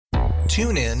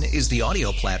TuneIn is the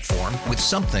audio platform with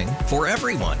something for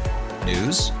everyone.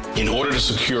 News. In order to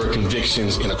secure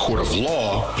convictions in a court of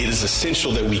law, it is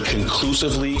essential that we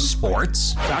conclusively.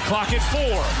 Sports. Shot clock at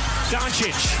 4.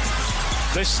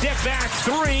 Doncic. The step back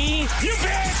 3. You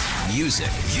bet. Music.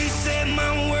 You set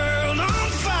my world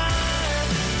on fire.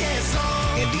 Yes,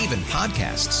 and even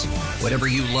podcasts. Whatever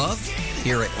you love,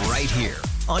 hear it right here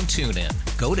on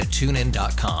TuneIn. Go to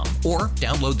TuneIn.com or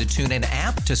download the TuneIn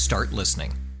app to start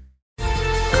listening.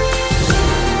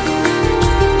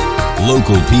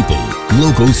 Local people,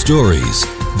 local stories.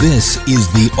 This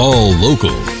is the All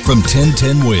Local from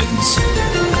 1010 Wins.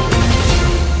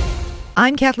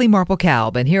 I'm Kathleen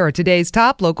Marple-Kalb, and here are today's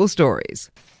top local stories.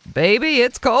 Baby,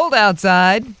 it's cold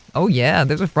outside. Oh yeah,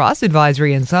 there's a frost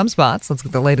advisory in some spots. Let's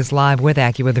get the latest live with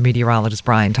AccuWeather meteorologist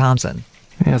Brian Thompson.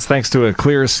 Yes, thanks to a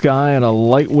clear sky and a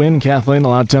light wind, Kathleen,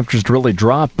 allowed temperatures to really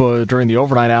drop during the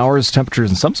overnight hours.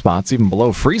 Temperatures in some spots even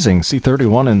below freezing.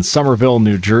 C31 in Somerville,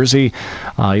 New Jersey,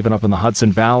 even up in the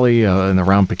Hudson Valley and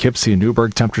around Poughkeepsie and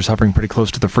Newburgh, temperatures hovering pretty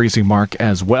close to the freezing mark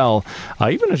as well.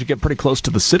 Even as you get pretty close to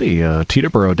the city,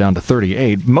 Teterboro down to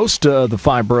 38. Most of the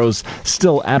five boroughs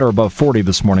still at or above 40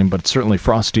 this morning, but certainly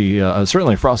frosty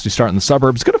start in the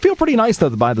suburbs. It's going to feel pretty nice,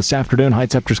 though, by this afternoon. High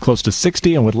temperatures close to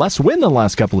 60, and with less wind than the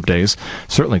last couple of days,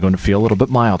 certainly going to feel a little bit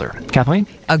milder. Kathleen?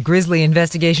 A grisly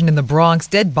investigation in the Bronx.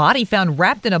 Dead body found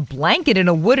wrapped in a blanket in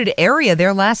a wooded area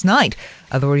there last night.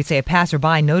 Authorities say a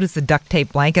passerby noticed the duct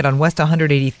tape blanket on West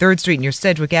 183rd Street near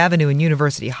Sedgwick Avenue in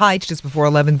University Heights just before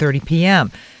 11:30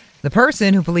 p.m. The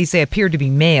person, who police say appeared to be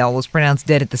male, was pronounced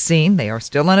dead at the scene. They are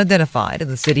still unidentified,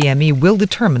 and the city ME will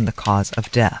determine the cause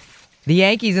of death. The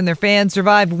Yankees and their fans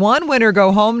survived one winter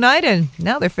go-home night, and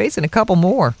now they're facing a couple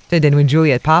more. Then when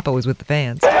Juliet Papa was with the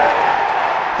fans.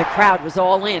 The crowd was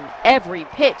all in, every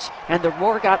pitch, and the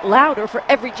roar got louder for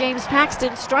every James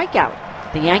Paxton strikeout.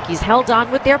 The Yankees held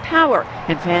on with their power,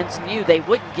 and fans knew they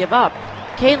wouldn't give up.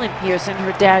 Kaylin Pearson,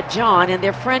 her dad John, and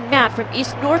their friend Matt from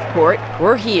East Northport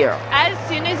were here. As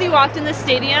soon as you walked in the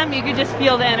stadium, you could just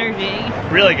feel the energy.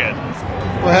 Really good.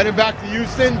 We're heading back to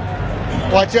Houston.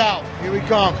 Watch out. Here we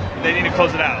come. They need to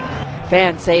close it out.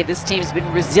 Fans say this team's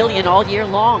been resilient all year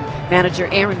long. Manager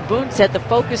Aaron Boone said the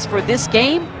focus for this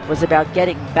game was about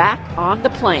getting back on the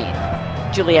plane.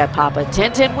 Juliet Papa,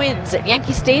 1010 Wins at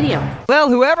Yankee Stadium. Well,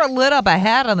 whoever lit up a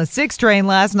hat on the 6 train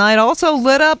last night also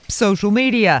lit up social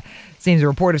media. Seems a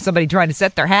report of somebody trying to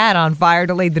set their hat on fire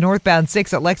delayed the northbound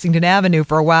 6 at Lexington Avenue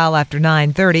for a while after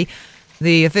 9:30.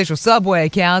 The official subway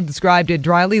account described it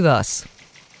dryly thus: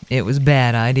 "It was a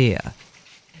bad idea."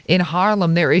 In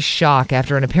Harlem, there is shock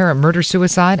after an apparent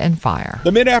murder-suicide and fire.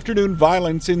 The mid-afternoon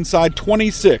violence inside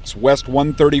 26 West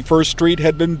 131st Street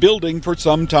had been building for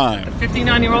some time. A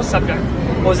 59-year-old subject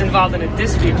was involved in a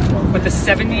dispute with a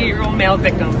 78-year-old male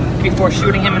victim before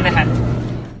shooting him in the head.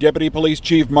 Deputy Police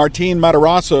Chief Martin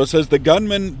Matarazzo says the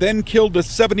gunman then killed a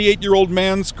 78-year-old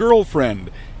man's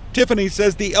girlfriend. Tiffany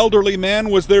says the elderly man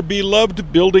was their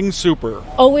beloved building super.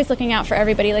 Always looking out for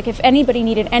everybody. Like, if anybody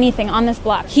needed anything on this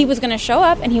block, he was going to show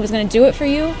up and he was going to do it for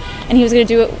you, and he was going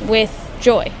to do it with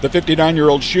joy. The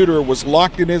 59-year-old shooter was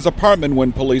locked in his apartment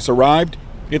when police arrived.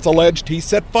 It's alleged he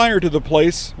set fire to the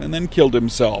place and then killed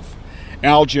himself.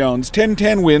 Al Jones,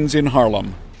 1010 Wins in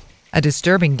Harlem. A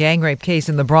disturbing gang rape case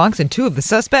in the Bronx, and 2 of the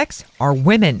suspects are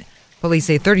women. Police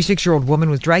say a 36-year-old woman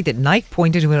was dragged at knife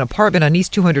point into an apartment on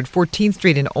East 214th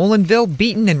Street in Olinville,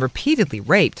 beaten and repeatedly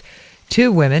raped.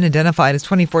 2 women, identified as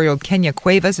 24-year-old Kenya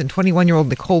Cuevas and 21-year-old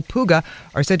Nicole Puga,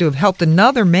 are said to have helped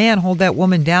another man hold that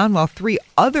woman down while 3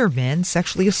 other men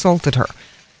sexually assaulted her.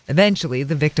 Eventually,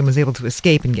 the victim was able to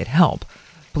escape and get help.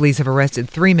 Police have arrested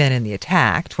 3 men in the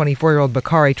attack: 24-year-old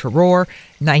Bakari Terror,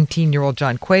 19-year-old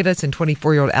John Cuevas, and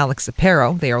 24-year-old Alex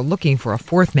Zapero. They are looking for a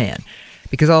 4th man.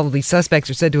 Because all of these suspects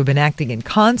are said to have been acting in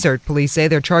concert, police say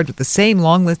they're charged with the same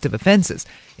long list of offenses,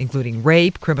 including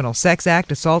rape, criminal sex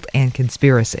act, assault, and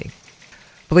conspiracy.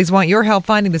 Police want your help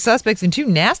finding the suspects in 2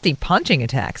 nasty punching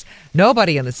attacks.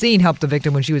 Nobody on the scene helped the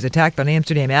victim when she was attacked on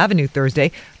Amsterdam Avenue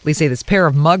Thursday. Police say this pair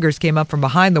of muggers came up from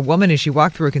behind the woman as she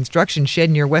walked through a construction shed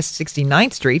near West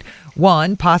 69th Street.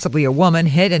 One, possibly a woman,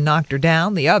 hit and knocked her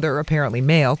down. The other, apparently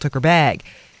male, took her bag.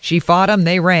 She fought them,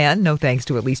 they ran, no thanks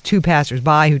to at least 2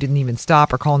 passersby who didn't even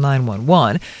stop or call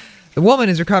 911. The woman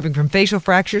is recovering from facial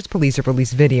fractures. Police have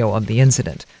released video of the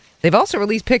incident. They've also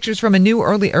released pictures from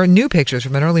new pictures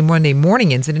from an early Monday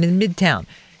morning incident in Midtown.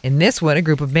 In this one, a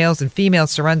group of males and females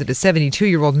surrounded a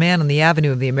 72-year-old man on the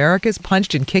Avenue of the Americas,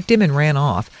 punched and kicked him, and ran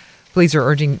off. Police are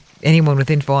urging anyone with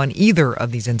info on either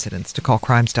of these incidents to call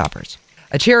Crime Stoppers.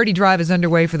 A charity drive is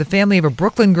underway for the family of a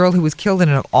Brooklyn girl who was killed in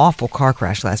an awful car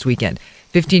crash last weekend.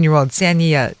 15-year-old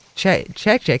Sania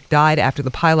Chechik died after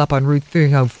the pileup on Route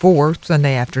 304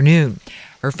 Sunday afternoon.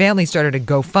 Her family started a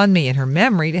GoFundMe in her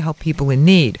memory to help people in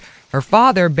need. Her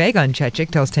father, Begun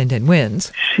Chechik, tells 1010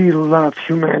 Wins. She loved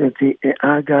humanity, and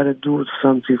I got to do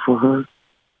something for her.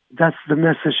 That's the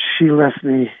message she left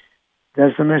me.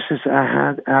 That's the message I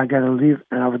had. I got to leave,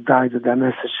 and I would die to that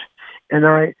message. And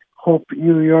I hope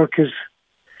New Yorkers,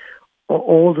 or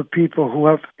all the people who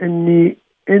have any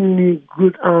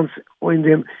good answer in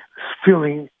them,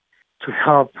 feeling to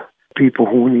help people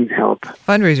who need help.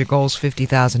 Fundraiser goals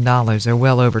 $50,000. They're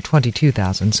well over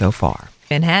 $22,000 so far.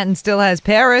 Manhattan still has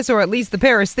Paris, or at least the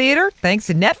Paris Theater, thanks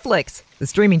to Netflix. The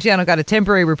streaming channel got a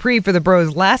temporary reprieve for the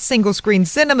Bros' last single-screen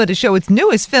cinema to show its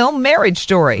newest film, Marriage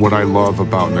Story. What I love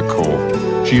about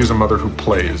Nicole, she is a mother who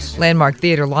plays. Landmark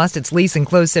Theater lost its lease and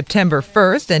closed September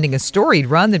 1st, ending a storied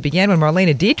run that began when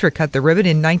Marlene Dietrich cut the ribbon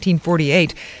in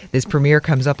 1948. This premiere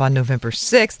comes up on November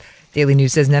 6th. Daily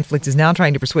News says Netflix is now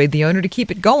trying to persuade the owner to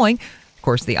keep it going. Of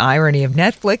course, the irony of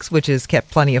Netflix, which has kept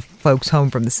plenty of folks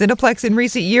home from the Cineplex in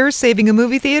recent years, saving a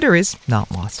movie theater is not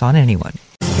lost on anyone.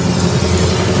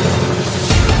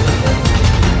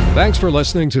 Thanks for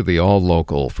listening to the All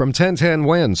Local from 1010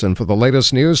 Wins. And for the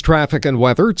latest news, traffic, and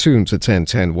weather, tune to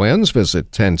 1010 Wins.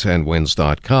 Visit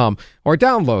 1010wins.com or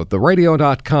download the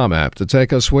radio.com app to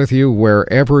take us with you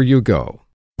wherever you go.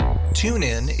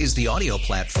 TuneIn is the audio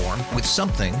platform with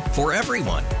something for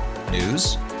everyone.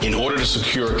 News. In order to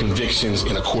secure convictions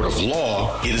in a court of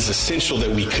law, it is essential that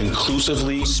we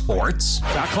conclusively. Sports.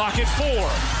 Shot clock at 4.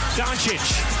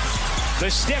 Doncic. The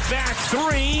step back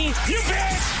 3. You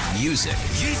bet. Music.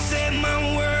 You set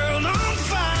my world on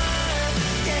fire.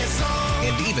 Yes,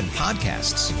 and even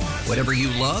podcasts. Whatever you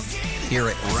love, hear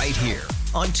it right here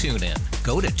on TuneIn.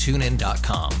 Go to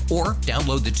TuneIn.com or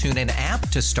download the TuneIn app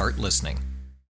to start listening.